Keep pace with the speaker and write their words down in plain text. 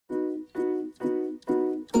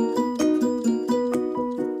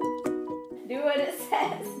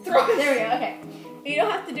gosh. There we go. Okay. You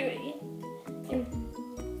don't have to do it yet.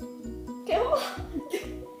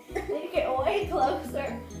 Get way closer.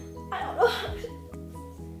 I don't know how to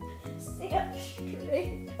stay up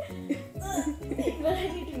straight. But I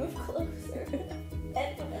need to move closer.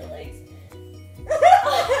 And put my legs.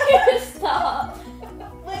 Oh, stop.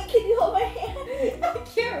 Wait, can you hold my hand? I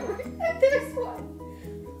can't reach. There's one.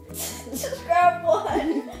 Just grab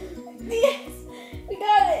one. Yes. We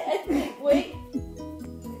got it. I think. Wait.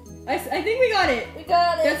 I think we got it. We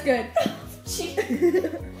got it. That's good.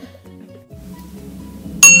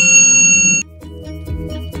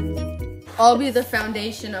 I'll be the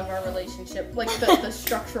foundation of our relationship, like the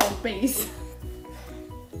structural base.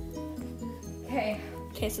 Okay.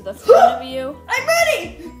 Okay, so that's one of you. I'm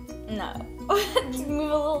ready! No.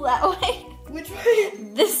 Move a little that way. Which way?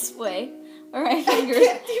 This way. Or my I fingers.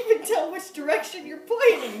 can't even tell which direction you're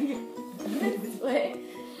pointing. This way.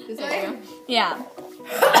 This There way? you go. Yeah.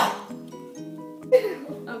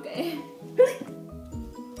 Okay.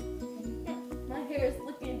 My hair is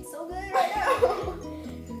looking so good right now.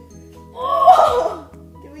 Oh!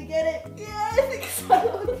 Did we get it? Yeah, I think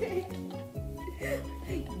so. Okay.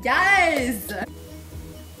 Yes!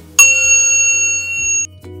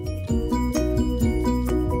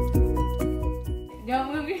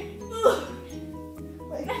 Don't move your...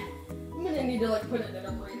 Like, I'm gonna need to like put it in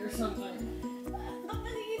a braid or something.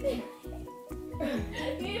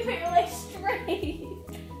 You need to put your legs straight.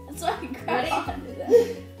 That's why I grab onto them.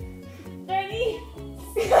 Ready?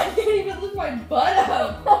 I can't even lift my butt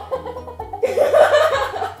up.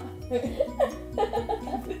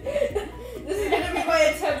 This is gonna be my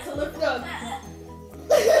attempt to lift up.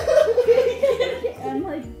 I'm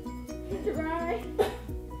like, dry.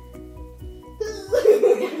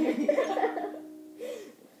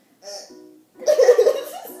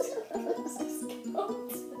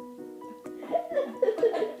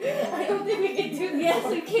 I don't think we can do this. Yes,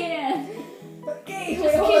 we can. Okay, Just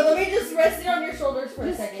wait, hold keep- on. Let me just rest it on your shoulders for a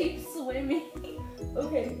Just second. keep swimming.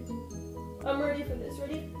 Okay. I'm ready for this.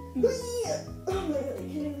 Ready? Oh my god, I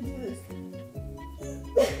can't even do this.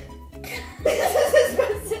 This is as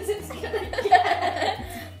best as it's gonna get.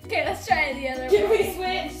 Okay, let's try it the other Can way. we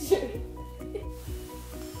switch?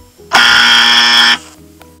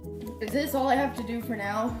 Is this all I have to do for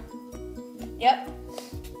now? Yep.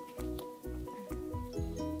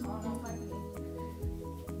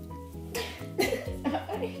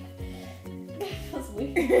 That feels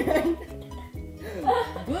weird.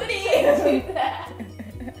 Booty! Do that.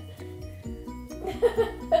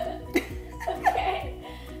 Okay.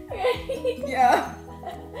 Ready? Yeah.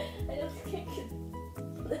 I just can't get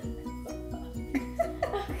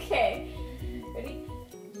Okay. Ready?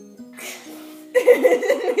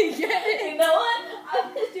 We get it. You know what? I'm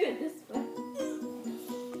gonna do it this way.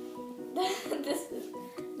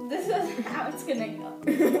 This is how it's gonna go.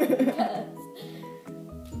 Because-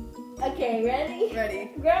 Okay, ready? Ready.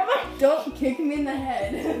 Grab my Don't kick me in the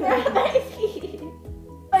head. grab my feet.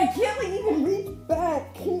 I can't like even reach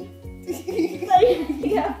back. So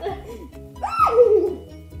you have to.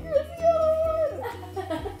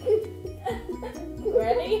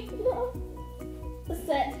 Ready?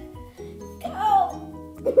 Set. Go.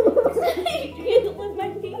 You have to lift my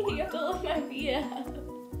feet. You have to lift my feet up.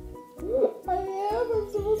 I'm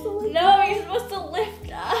supposed to like. No, you're supposed to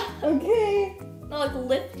lift up. Okay. No, like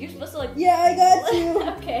lift. You're supposed to like. Yeah, I got you.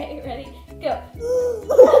 Okay, ready? Go.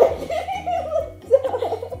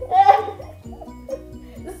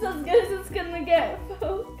 This is as good as it's gonna get.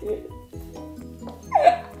 Focus.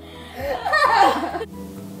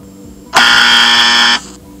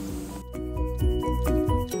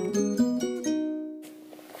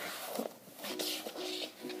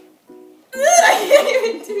 I can't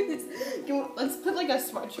even do this. Let's put like a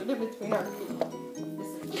sweatshirt in between our feet.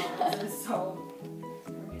 This is so.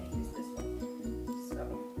 We're gonna use this one. So.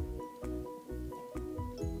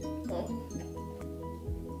 Oh.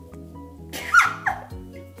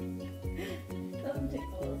 Doesn't take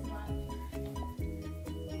the little smile.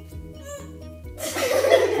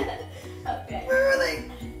 Okay. Where are they?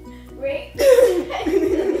 Wait.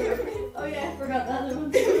 Oh yeah, I forgot the other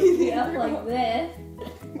one. Give me the Up other like one. this.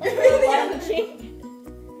 Give me the other. Launching.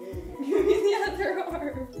 Give me the other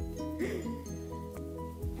arm.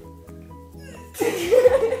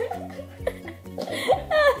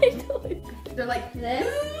 They're like This.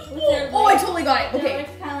 Oh, I totally got it. Their Okay. legs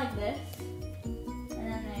kind of like this.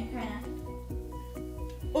 And then they kind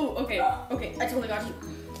Oh, okay. Okay, I totally got you.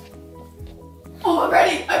 Oh, I'm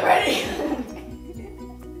ready. I'm ready.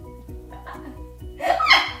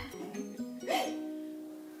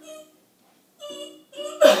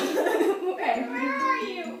 Okay, where are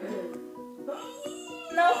you?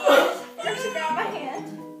 No.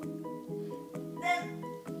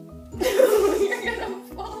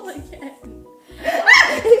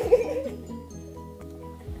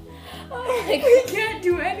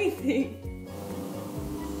 anything.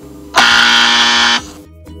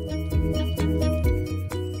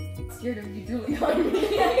 Scared of you drooling on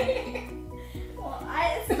me. Well,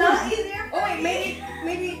 it's not easier. Oh wait,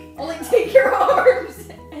 maybe I'll like take your arms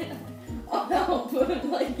and I'll help.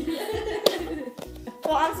 Like.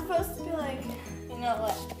 Well, I'm supposed to be like, you know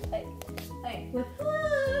what, like.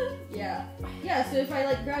 Yeah. Yeah. So if I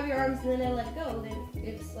like grab your arms and then I let go, then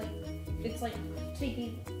it's like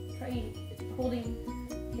holding.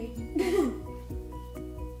 Okay.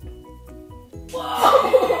 Whoa!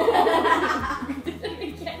 Did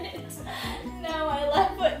we get it? No, my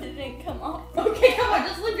left foot didn't come off. Okay, come on,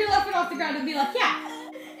 just lift your left foot off the ground and be like, yeah.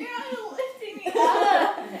 You're not lifting me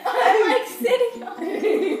up. I'm like sitting on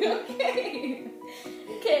it. Okay.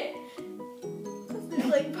 Okay. This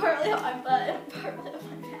is like partly on my butt and partly on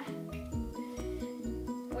my back.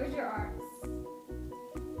 Where's your arms?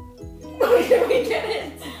 Can we get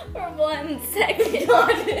it? For 1 second. Got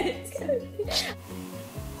it.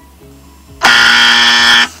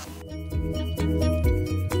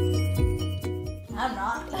 I'm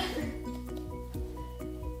not.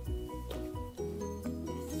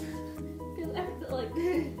 Because I have to like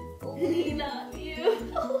lean on you.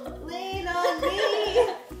 Lean on me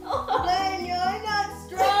when you're not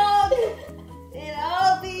strong, and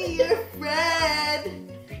I'll be your friend.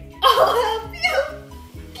 I'll help you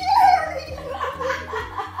carry.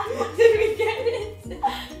 Did we get it?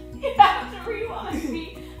 You have to rewind me.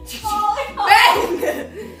 Falling off. Bang!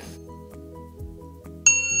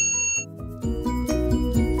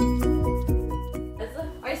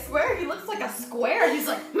 I swear he looks like a square. He's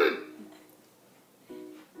like,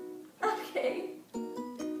 Okay.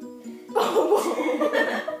 oh.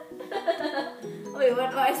 Wait, how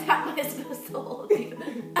am I supposed to hold you?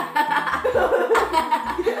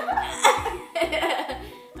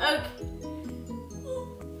 Okay.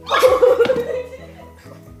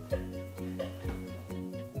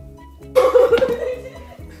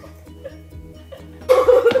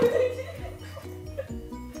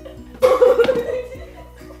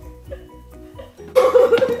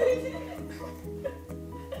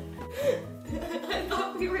 I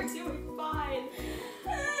thought we were